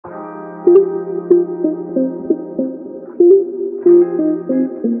Welcome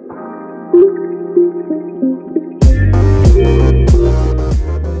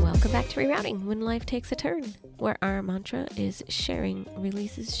back to Rerouting When Life Takes a Turn, where our mantra is sharing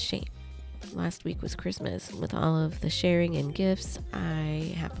releases shame. Last week was Christmas. With all of the sharing and gifts,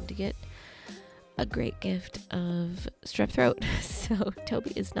 I happened to get a great gift of strep throat. So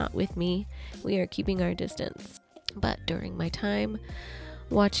Toby is not with me. We are keeping our distance. But during my time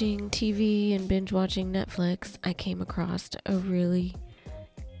watching TV and binge watching Netflix, I came across a really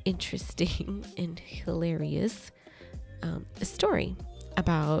interesting and hilarious story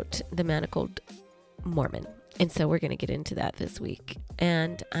about the manacled Mormon. And so we're going to get into that this week.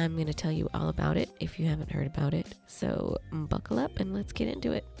 And I'm going to tell you all about it if you haven't heard about it. So buckle up and let's get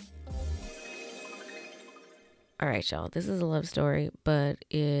into it. All right, y'all. This is a love story, but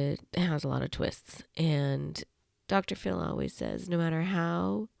it has a lot of twists. And Dr. Phil always says, no matter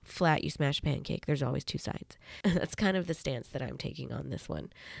how flat you smash a pancake, there's always two sides. And that's kind of the stance that I'm taking on this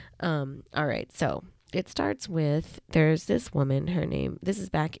one. All right, so it starts with, there's this woman, this is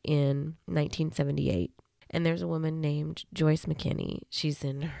back in 1978. And there's a woman named Joyce McKinney. She's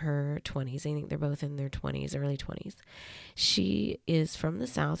in her 20s. I think they're both in their 20s, early 20s. She is from the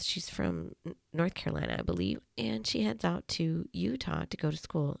South. She's from North Carolina, I believe. And she heads out to Utah to go to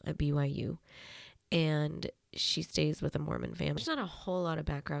school at BYU. And she stays with a Mormon family. There's not a whole lot of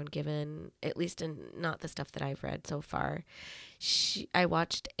background given, at least in not the stuff that I've read so far. I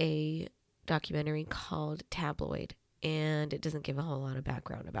watched a documentary called Tabloid, and it doesn't give a whole lot of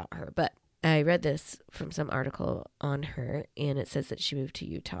background about her. But I read this from some article on her, and it says that she moved to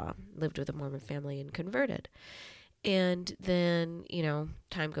Utah, lived with a Mormon family, and converted. And then,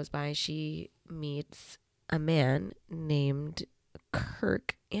 time goes by. She meets a man named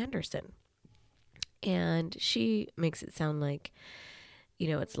Kirk Anderson. And she makes it sound like,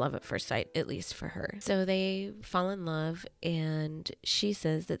 it's love at first sight, at least for her. So they fall in love, and she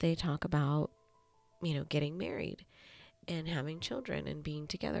says that they talk about, getting married and having children and being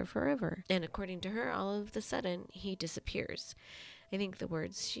together forever. And according to her, all of a sudden, he disappears. I think the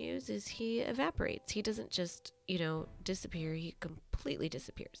words she uses, he evaporates. He doesn't just, disappear. He completely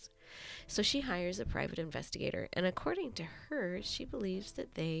disappears. So she hires a private investigator. And according to her, she believes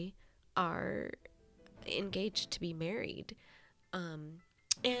that they are engaged to be married.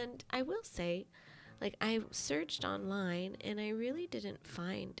 And I will say, I searched online and I really didn't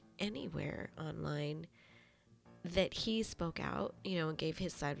find anywhere online that he spoke out, and gave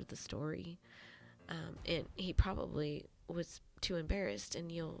his side of the story. And he probably was too embarrassed,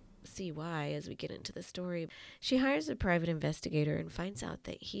 and you'll see why as we get into the story. She hires a private investigator and finds out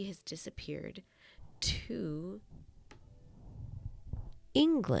that he has disappeared to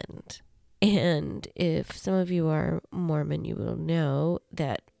England. And if some of you are Mormon, you will know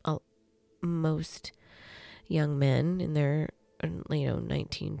that most young men in their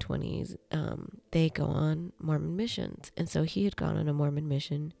 1920s, they go on Mormon missions. And so he had gone on a Mormon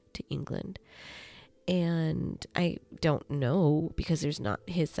mission to England. And I don't know, because there's not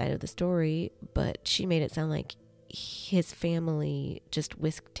his side of the story, but she made it sound like his family just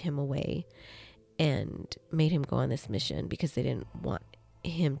whisked him away and made him go on this mission because they didn't want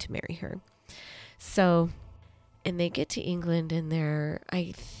him to marry her. So, and they get to England, and they're,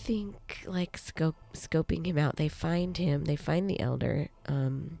 I think, scoping him out. They find him. They find the elder,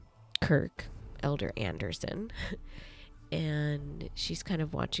 Kirk, Elder Anderson, and she's kind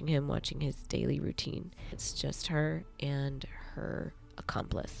of watching his daily routine. It's just her and her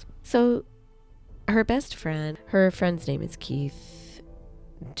accomplice. So, her friend's name is Keith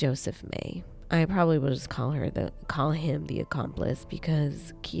Joseph May. I probably will just call him the accomplice,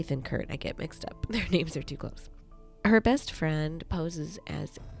 because Keith and Kurt, I get mixed up. Their names are too close. Her best friend poses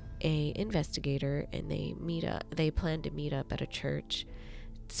as a investigator, and they plan to meet up at a church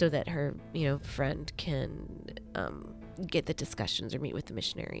so that her, friend can get the discussions or meet with the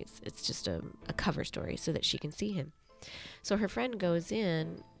missionaries. It's just a cover story so that she can see him. So her friend goes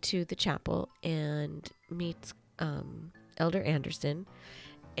in to the chapel and meets Elder Anderson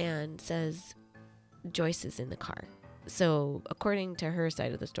and says Joyce is in the car. So according to her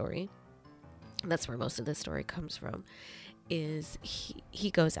side of the story, that's where most of the story comes from, is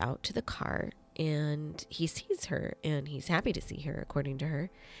he goes out to the car and he sees her, and he's happy to see her, according to her.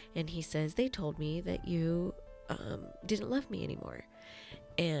 And he says, they told me that you didn't love me anymore.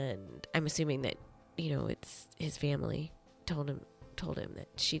 And I'm assuming that, it's his family told him that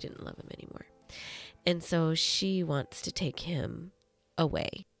she didn't love him anymore. And so she wants to take him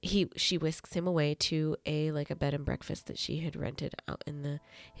away. she whisks him away to a bed and breakfast that she had rented out in the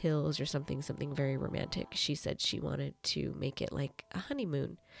hills or something very romantic. She said she wanted to make it like a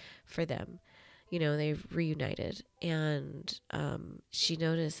honeymoon for them. They've reunited, and she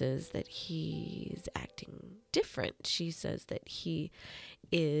notices that he's acting different. She says that he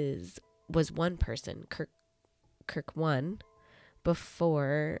was one person, Kirk 1,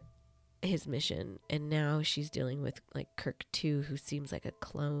 before his mission, and now she's dealing with like Kirk 2, who seems like a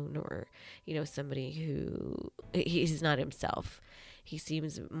clone, or somebody who he's not himself. He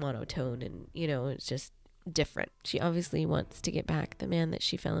seems monotone, and it's just different. She obviously wants to get back the man that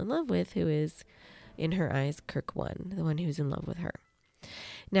she fell in love with, who is in her eyes Kirk 1, the one who's in love with her.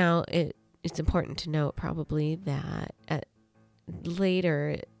 Now it's important to note probably that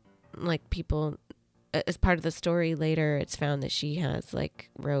later, like people, as part of the story later, it's found that she has like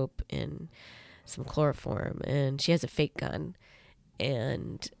rope and some chloroform, and she has a fake gun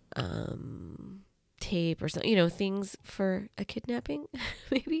and tape or something, things for a kidnapping,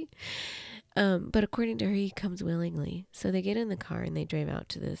 maybe. But according to her, he comes willingly. So they get in the car and they drive out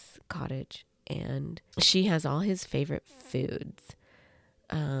to this cottage, and she has all his favorite foods,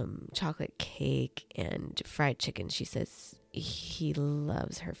 chocolate cake and fried chicken. She says he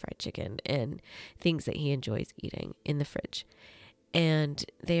loves her fried chicken and things that he enjoys eating in the fridge. And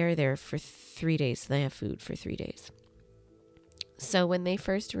they are there for 3 days. So they have food for 3 days. So when they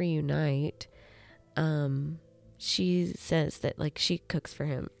first reunite, she says that like she cooks for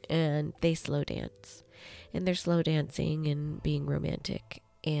him, and they slow dance, and they're slow dancing and being romantic.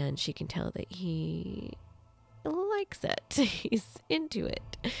 And she can tell that he likes it. He's into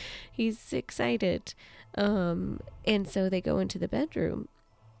it. He's excited. And so they go into the bedroom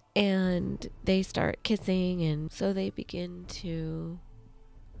and they start kissing, and so they begin to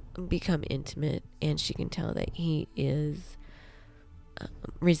become intimate, and she can tell that he is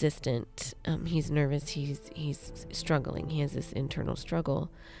resistant. He's nervous. He's struggling. He has this internal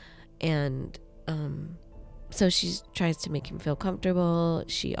struggle. And so she tries to make him feel comfortable.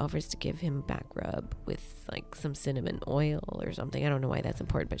 She offers to give him back rub with like some cinnamon oil or something. I don't know why that's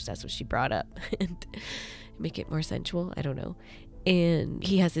important, but that's what she brought up. And make it more sensual. I don't know. And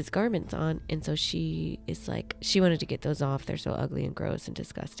he has his garments on, and so she is like, she wanted to get those off. They're so ugly and gross and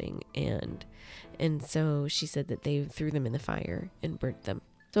disgusting. And so she said that they threw them in the fire and burnt them.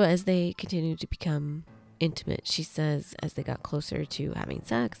 So as they continued to become intimate, she says as they got closer to having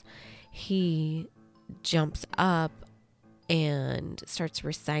sex, he jumps up and starts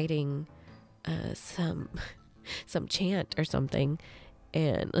reciting some chant or something.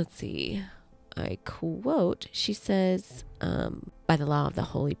 And let's see, I quote, she says, by the law of the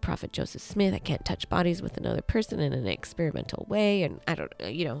holy prophet Joseph Smith, I can't touch bodies with another person in an experimental way. And I don't,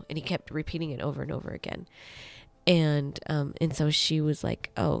 and he kept repeating it over and over again. And so she was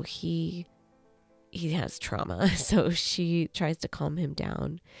like, oh, he has trauma. So she tries to calm him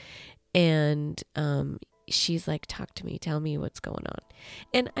down. And she's like, talk to me, tell me what's going on.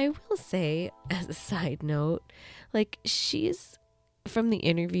 And I will say, as a side note, like, she's, from the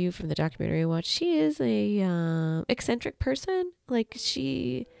interview, from the documentary I watched, she is a eccentric person. Like,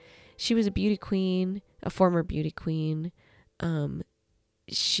 she was a beauty queen, a former beauty queen.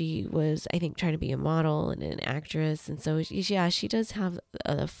 She was, I think, trying to be a model and an actress. And so, she does have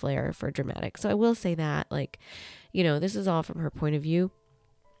a flair for dramatic. So I will say that, like, this is all from her point of view.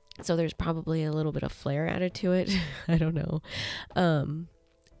 So there's probably a little bit of flair added to it. I don't know.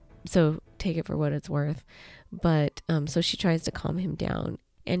 So take it for what it's worth. But so she tries to calm him down,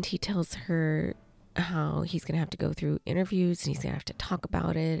 and he tells her how he's going to have to go through interviews, and he's going to have to talk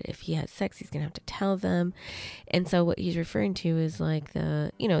about it. If he has sex, he's going to have to tell them. And so what he's referring to is like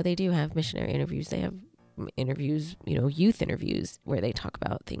they do have missionary interviews. They have interviews, youth interviews, where they talk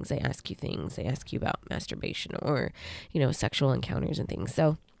about things. They ask you things. They ask you about masturbation or, sexual encounters and things.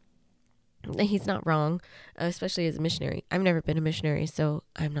 So he's not wrong, especially as a missionary. I've never been a missionary, so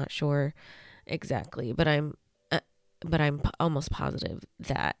I'm not sure exactly, but I'm almost positive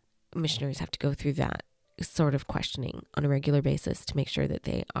that missionaries have to go through that sort of questioning on a regular basis to make sure that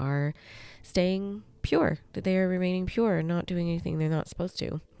they are staying pure, that they are remaining pure and not doing anything they're not supposed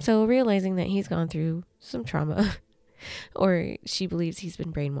to. So realizing that he's gone through some trauma, or she believes he's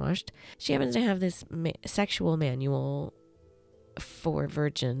been brainwashed, she happens to have this sexual manual for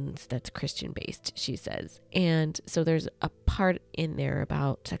virgins that's Christian based, she says. And so there's a part in there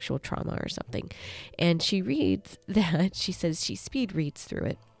about sexual trauma or something. And she reads that, she says she speed reads through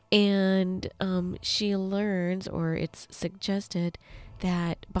it. And she learns, or it's suggested,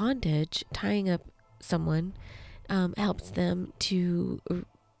 that bondage, tying up someone, helps them to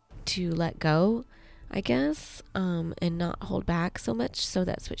let go I guess, and not hold back so much. So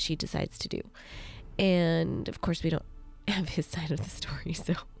that's what she decides to do. And of course, we don't have his side of the story,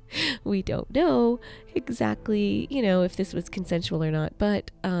 so we don't know exactly, if this was consensual or not.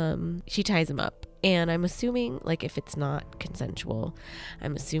 But she ties him up. And I'm assuming, like, if it's not consensual,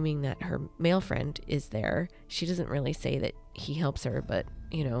 I'm assuming that her male friend is there. She doesn't really say that he helps her, but,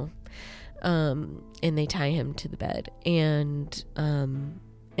 and they tie him to the bed. And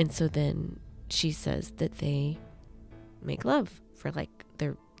so then she says that they make love for, like,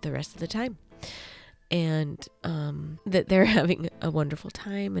 the rest of the time. And that they're having a wonderful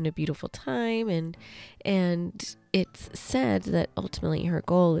time and a beautiful time, and it's said that ultimately her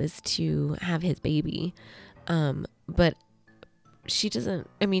goal is to have his baby, but she doesn't.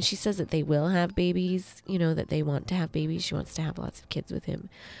 I mean, she says that they will have babies, that they want to have babies. She wants to have lots of kids with him,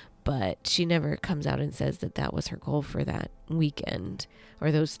 but she never comes out and says that that was her goal for that weekend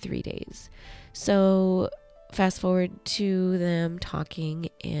or those 3 days. So fast forward to them talking,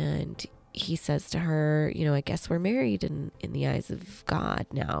 and he says to her, I guess we're married in the eyes of God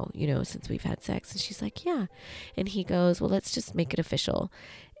now, since we've had sex. And she's like, yeah. And he goes, well, let's just make it official.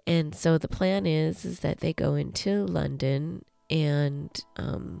 And so the plan is that they go into London, and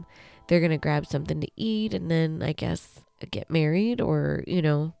they're going to grab something to eat, and then I guess get married, or,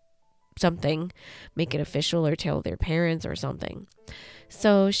 something, make it official, or tell their parents or something.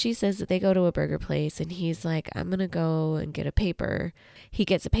 So she says that they go to a burger place, and he's like, I'm going to go and get a paper. He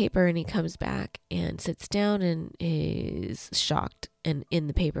gets a paper, and he comes back and sits down and is shocked. And in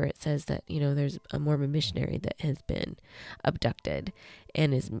the paper, it says that, there's a Mormon missionary that has been abducted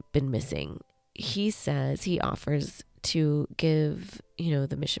and has been missing. He says he offers to give,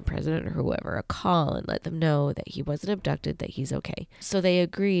 the mission president or whoever a call and let them know that he wasn't abducted, that he's okay. So they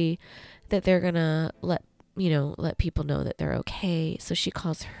agree that they're going to let people know that they're okay. So she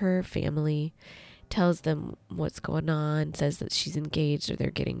calls her family, tells them what's going on, says that she's engaged or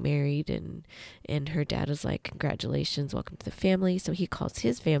they're getting married, and her dad is like, congratulations, welcome to the family. So he calls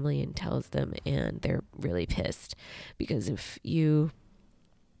his family and tells them, and they're really pissed because if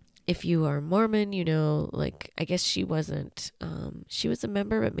you are Mormon, like, I guess she wasn't, she was a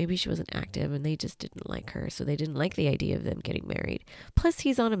member, but maybe she wasn't active, and they just didn't like her. So they didn't like the idea of them getting married. Plus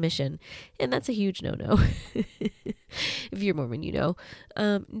he's on a mission, and that's a huge no-no. If you're Mormon,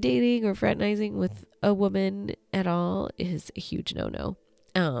 dating or fraternizing with a woman at all is a huge no-no.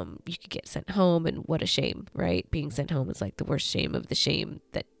 You could get sent home, and what a shame, right? Being sent home is like the worst shame of the shame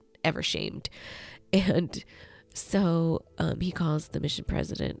that ever shamed. And so he calls the mission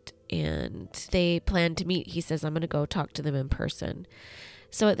president, and they plan to meet. He says, I'm going to go talk to them in person.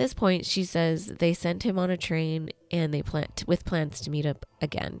 So at this point, she says they sent him on a train, and they with plans to meet up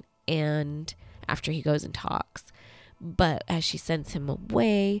again. And after he goes and talks, but as she sends him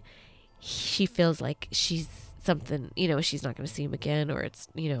away, she feels like she's something, she's not going to see him again, or it's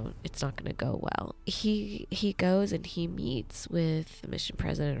not going to go well. He goes and he meets with the mission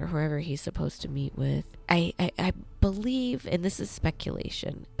president or whoever he's supposed to meet with. I believe, and this is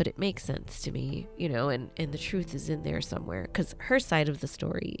speculation, but it makes sense to me, and the truth is in there somewhere, because her side of the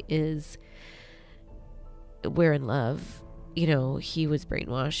story is we're in love. He was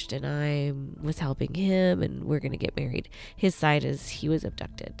brainwashed and I was helping him, and we're going to get married. His side is he was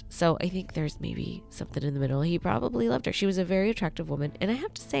abducted. So I think there's maybe something in the middle. He probably loved her. She was a very attractive woman. And I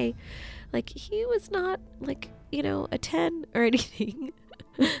have to say, like, he was not like, a 10 or anything.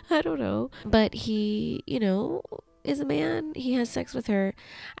 I don't know. But he, is a man. He has sex with her.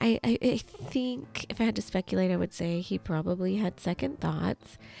 I think if I had to speculate, I would say he probably had second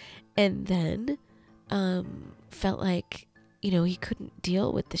thoughts, and then felt like, he couldn't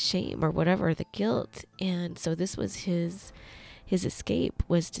deal with the shame or whatever, the guilt. And so this was his escape,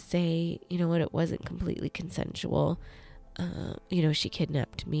 was to say, it wasn't completely consensual. She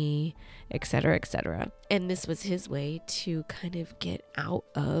kidnapped me, etc., etc. And this was his way to kind of get out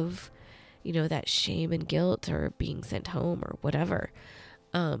of, that shame and guilt, or being sent home or whatever.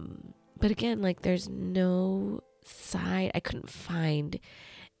 But again, like, there's no side. I couldn't find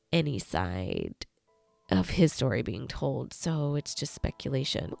any side of his story being told, so it's just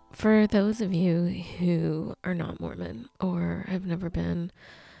speculation. For those of you who are not Mormon or have never been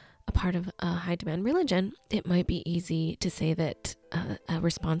a part of a high demand religion, it might be easy to say that a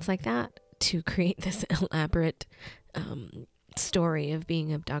response like that, to create this elaborate story of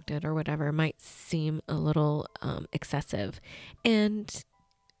being abducted or whatever, might seem a little excessive. And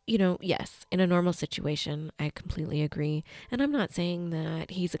yes, in a normal situation, I completely agree. And I'm not saying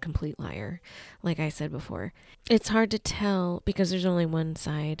that he's a complete liar. Like I said before, it's hard to tell because there's only one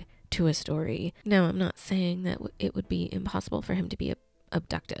side to a story. Now, I'm not saying that it would be impossible for him to be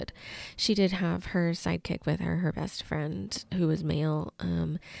abducted. She did have her sidekick with her best friend, who was male.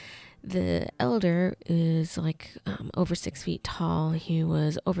 The elder is like over 6 feet tall. He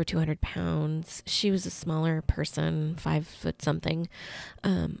was over 200 pounds. She was a smaller person, 5 foot something.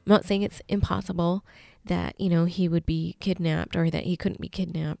 I'm not saying it's impossible that, he would be kidnapped or that he couldn't be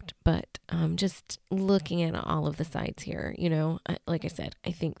kidnapped, but just looking at all of the sides here, like I said,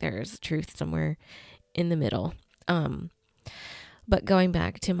 I think there's truth somewhere in the middle. But going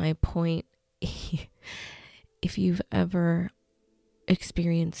back to my point, if you've ever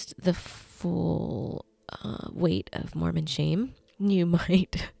experienced the full weight of Mormon shame, you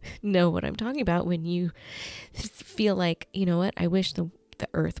might know what I'm talking about when you feel like, what, I wish the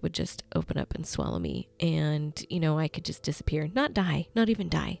earth would just open up and swallow me and, I could just disappear, not die, not even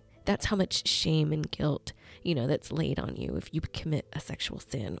die. That's how much shame and guilt, that's laid on you if you commit a sexual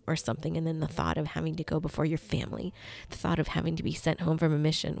sin or something. And then the thought of having to go before your family, the thought of having to be sent home from a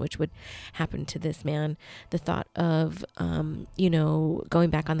mission, which would happen to this man, the thought of, going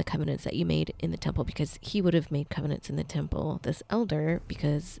back on the covenants that you made in the temple, because he would have made covenants in the temple, this elder,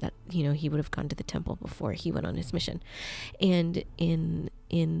 because that, he would have gone to the temple before he went on his mission. And in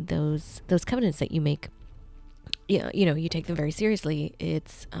those covenants that you make, you take them very seriously.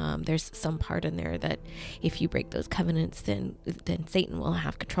 It's there's some part in there that if you break those covenants, then Satan will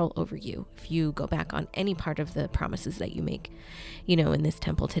have control over you if you go back on any part of the promises that you make, in this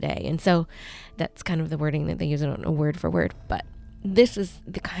temple today. And so that's kind of the wording that they use. I don't know word for word, but this is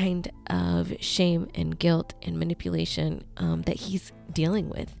the kind of shame and guilt and manipulation that he's dealing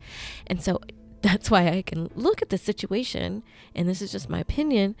with. And so that's why I can look at the situation, and this is just my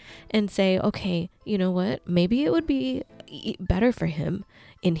opinion, and say, okay, you know what? Maybe it would be better for him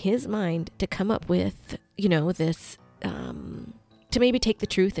in his mind to come up with, this, to maybe take the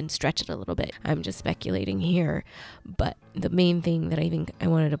truth and stretch it a little bit. I'm just speculating here. But the main thing that I think I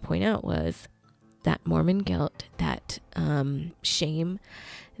wanted to point out was that Mormon guilt, that shame,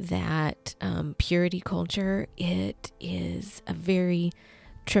 that purity culture. It is a very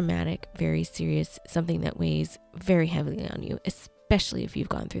traumatic, very serious, something that weighs very heavily on you, especially if you've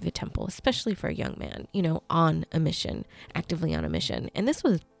gone through the temple, especially for a young man, on a mission, actively on a mission. And this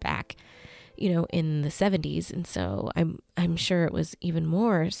was back, in the 70s. And so I'm sure it was even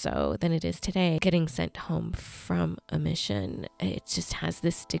more so than it is today. Getting sent home from a mission, it just has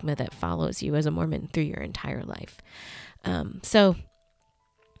this stigma that follows you as a Mormon through your entire life. So,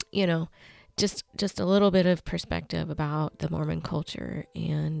 just a little bit of perspective about the Mormon culture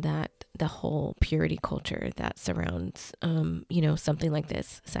and that the whole purity culture that surrounds, something like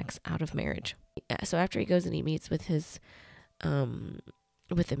this, sex out of marriage. Yeah, so after he goes and he meets with his,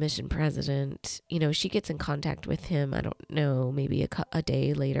 with the mission president, she gets in contact with him, I don't know, maybe a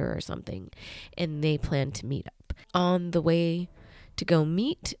day later or something, and they plan to meet up. On the way to go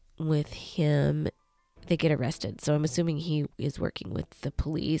meet with him, they get arrested. So I'm assuming he is working with the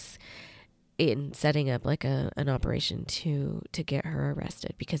police in setting up like an operation to get her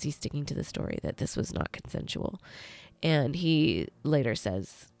arrested, because he's sticking to the story that this was not consensual. And he later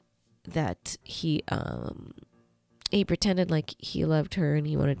says that he pretended like he loved her and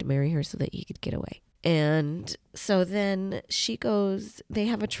he wanted to marry her so that he could get away. And so then they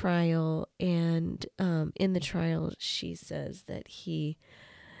have a trial, and in the trial she says that he,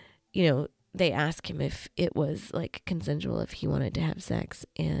 they ask him if it was like consensual, if he wanted to have sex.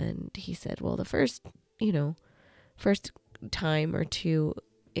 And he said, well, the first time or two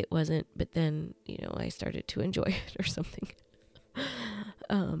it wasn't, but then, I started to enjoy it or something.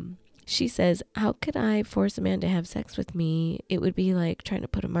 She says, how could I force a man to have sex with me? It would be like trying to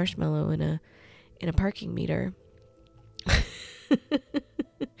put a marshmallow in a parking meter.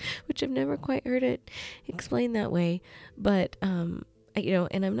 Which I've never quite heard it explained that way. But, and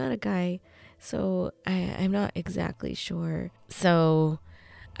I'm not a guy, so I'm not exactly sure. So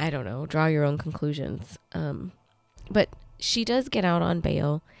I don't know, draw your own conclusions. But she does get out on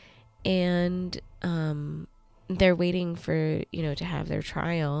bail, and they're waiting for, to have their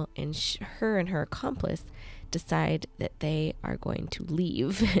trial, and her and her accomplice decide that they are going to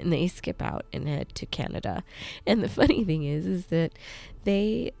leave, and they skip out and head to Canada. And the funny thing is that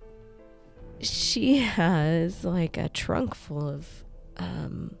she has like a trunk full of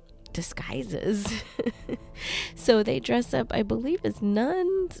disguises. So they dress up, I believe, as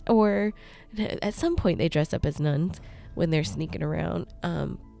nuns, or at some point they dress up as nuns when they're sneaking around.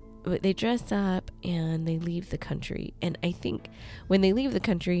 But they dress up and they leave the country. And I think when they leave the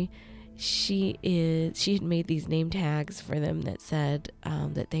country, she had made these name tags for them that said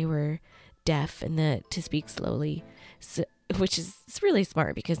that they were deaf and that to speak slowly. So which is it's really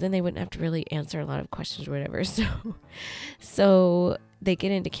smart because then they wouldn't have to really answer a lot of questions or whatever. So they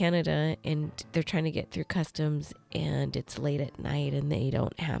get into Canada and they're trying to get through customs, and it's late at night and they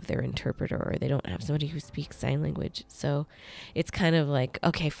don't have their interpreter, or they don't have somebody who speaks sign language. So it's kind of like,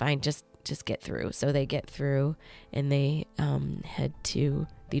 okay, fine, just get through. So they get through and they head to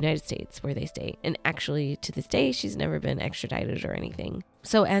the United States, where they stay. And actually, to this day, she's never been extradited or anything.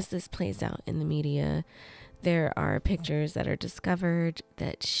 So as this plays out in the media, there are pictures that are discovered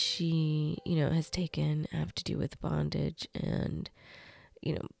that she, has taken, have to do with bondage and,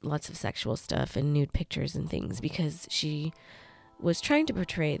 lots of sexual stuff and nude pictures and things, because she was trying to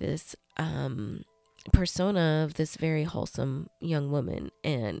portray this persona of this very wholesome young woman.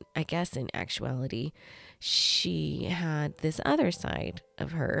 And I guess in actuality, she had this other side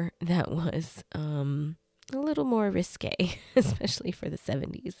of her that was a little more risque, especially for the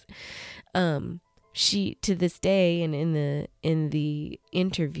 70s. She, to this day, and in the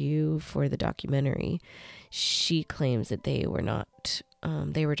interview for the documentary, she claims that they were not,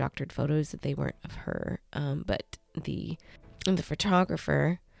 they were doctored photos, that they weren't of her. But the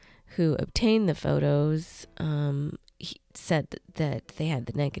photographer who obtained the photos, he said that they had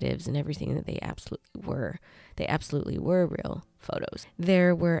the negatives and everything, that they absolutely were. They absolutely were real photos.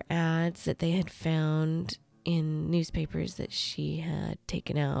 There were ads that they had found in newspapers that she had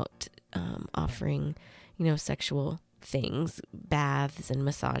taken out, offering, sexual things, baths and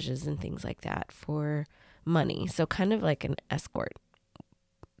massages and things like that for money. So kind of like an escort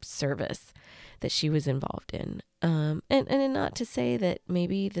service that she was involved in. And not to say that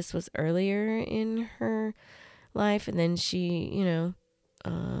maybe this was earlier in her life and then she,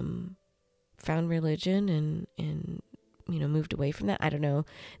 found religion and moved away from that. I don't know.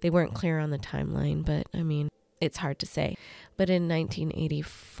 They weren't clear on the timeline, but I mean, it's hard to say. But in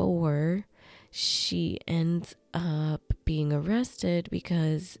 1984, she ends up being arrested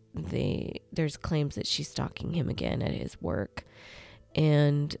because there's claims that she's stalking him again at his work.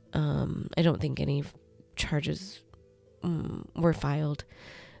 And I don't think any charges were filed.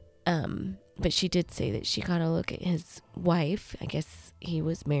 But she did say that she got a look at his wife. I guess he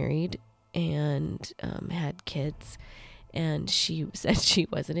was married and had kids. And she said she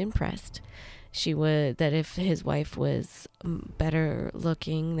wasn't impressed. That if his wife was better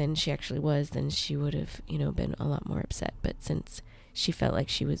looking than she actually was, then she would have, been a lot more upset. But since she felt like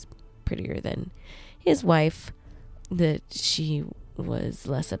she was prettier than his wife, that she was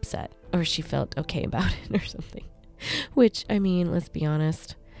less upset, or she felt okay about it or something. Which, I mean, let's be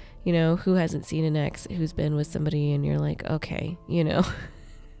honest, who hasn't seen an ex who's been with somebody and you're like, okay,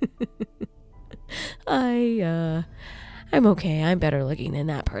 I'm okay. I'm better looking than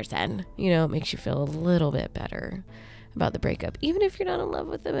that person. It makes you feel a little bit better about the breakup. Even if you're not in love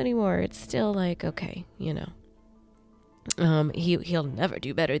with them anymore, it's still like, okay, he'll never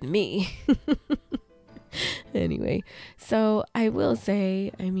do better than me. Anyway, so I will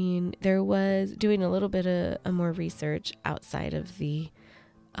say, I mean, there was doing a little bit of more research outside of the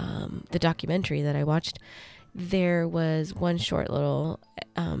documentary that I watched. There was one short little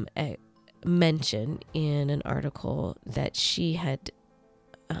mention in an article that she had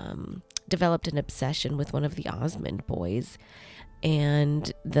developed an obsession with one of the Osmond boys,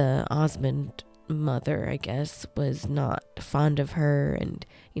 and the Osmond mother, I guess, was not fond of her and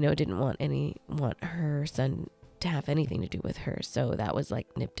didn't want her son to have anything to do with her, so that was like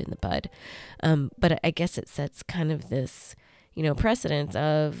nipped in the bud. But I guess it sets kind of this precedent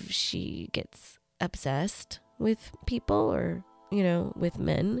of she gets obsessed with people, or with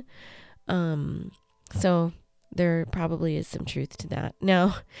men. So there probably is some truth to that.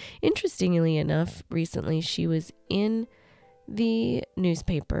 Now, interestingly enough, recently she was in the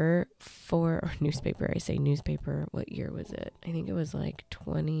newspaper, what year was it? I think it was like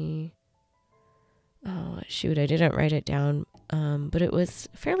I didn't write it down, but it was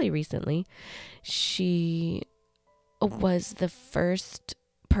fairly recently. She was the first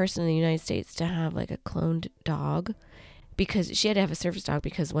person in the United States to have like a cloned dog, because she had to have a service dog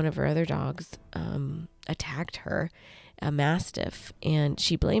because one of her other dogs attacked her, a Mastiff, and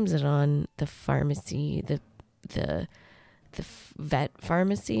she blames it on the pharmacy, the vet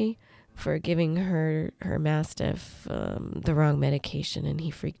pharmacy, for giving her Mastiff the wrong medication, and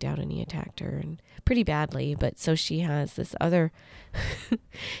he freaked out and he attacked her, and pretty badly. But so she has this other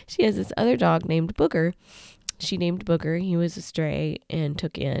dog named Booger. she named Booger. He was a stray and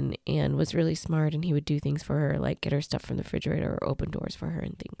took in and was really smart, and he would do things for her, like get her stuff from the refrigerator or open doors for her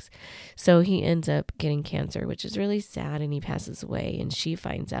and things. So he ends up getting cancer, which is really sad, and he passes away, and she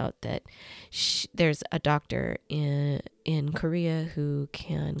finds out that there's a doctor in Korea who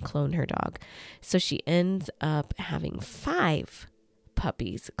can clone her dog. So she ends up having 5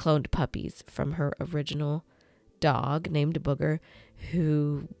 cloned puppies from her original dog named Booger,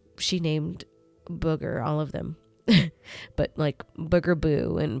 who she named Booger, all of them, but like Booger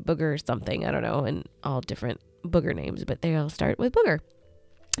Boo and Booger something, I don't know, and all different Booger names, but they all start with Booger.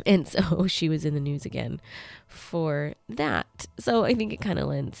 And so she was in the news again for that. So I think it kind of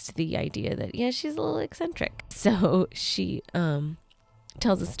lends to the idea that, yeah, she's a little eccentric. So she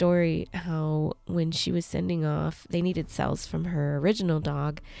tells a story how when she was sending off, they needed cells from her original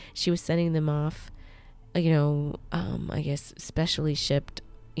dog. She was sending them off, I guess specially shipped,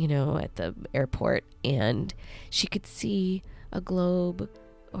 at the airport, and she could see a globe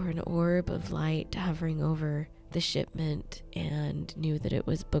or an orb of light hovering over the shipment and knew that it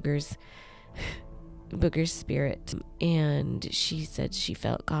was Booger's spirit. And she said she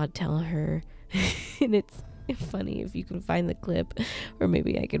felt God tell her, and it's funny if you can find the clip, or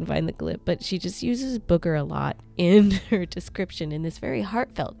maybe I can find the clip, but she just uses Booger a lot in her description, in this very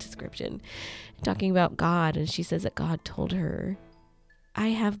heartfelt description, talking about God. And she says that God told her,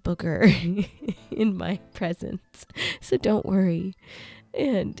 I have Booger in my presence, so don't worry.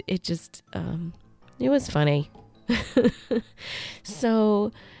 And it just, it was funny.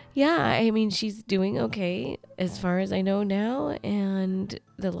 So, yeah, I mean, she's doing okay as far as I know now. And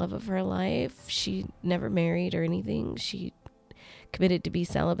the love of her life, she never married or anything. She committed to be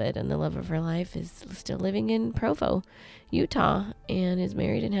celibate, and the love of her life is still living in Provo, Utah, and is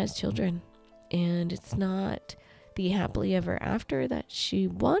married and has children. And it's not the happily ever after that she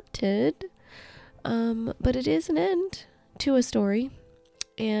wanted, but it is an end to a story.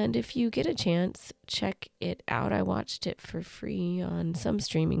 And if you get a chance, check it out. I watched it for free on some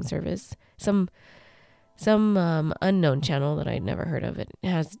streaming service, some unknown channel that I'd never heard of. It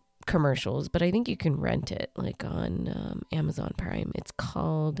has commercials, but I think you can rent it like on Amazon Prime. It's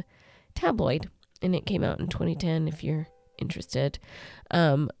called Tabloid, and it came out in 2010 if you're interested.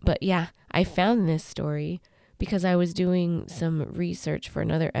 But yeah, I found this story because I was doing some research for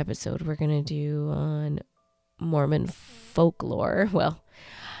another episode we're going to do on Mormon folklore. Well,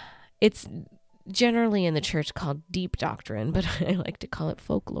 it's generally in the church called deep doctrine, but I like to call it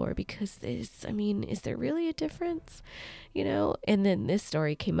folklore because is there really a difference? And then this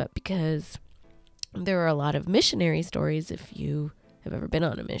story came up because there are a lot of missionary stories. If you have ever been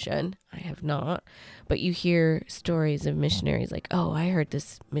on a mission, I have not, but you hear stories of missionaries like, oh, I heard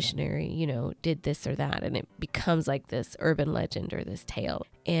this missionary, did this or that, and it becomes like this urban legend or this tale.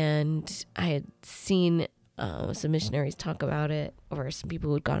 And I had seen some missionaries talk about it, or some people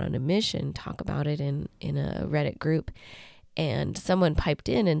who had gone on a mission talk about it in a Reddit group, and someone piped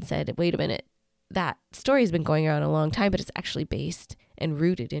in and said, wait a minute, that story's been going around a long time, but it's actually based and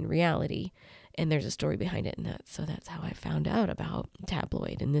rooted in reality. And there's a story behind it, and that's how I found out about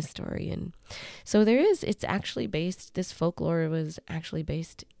Tabloid and this story. And so it's actually based, this folklore was actually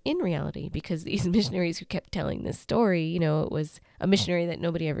based in reality, because these missionaries who kept telling this story, it was a missionary that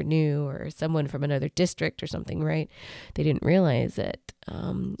nobody ever knew, or someone from another district or something, right? They didn't realize that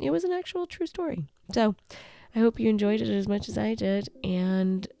it was an actual true story. So I hope you enjoyed it as much as I did,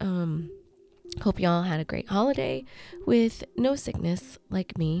 and hope y'all had a great holiday with no sickness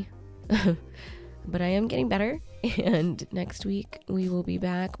like me. But I am getting better, and next week we will be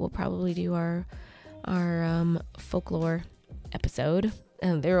back. We'll probably do our folklore episode,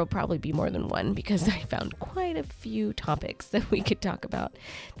 and there will probably be more than one, because I found quite a few topics that we could talk about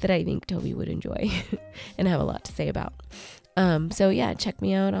that I think Toby would enjoy and have a lot to say about. So yeah, check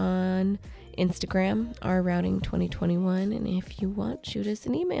me out on Instagram, rrouting2021, and if you want, shoot us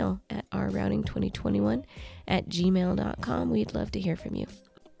an email at rrouting2021@gmail.com. We'd love to hear from you.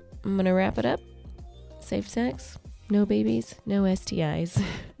 I'm going to wrap it up. Safe sex, no babies, no STIs.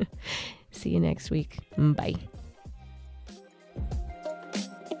 See you next week. Bye.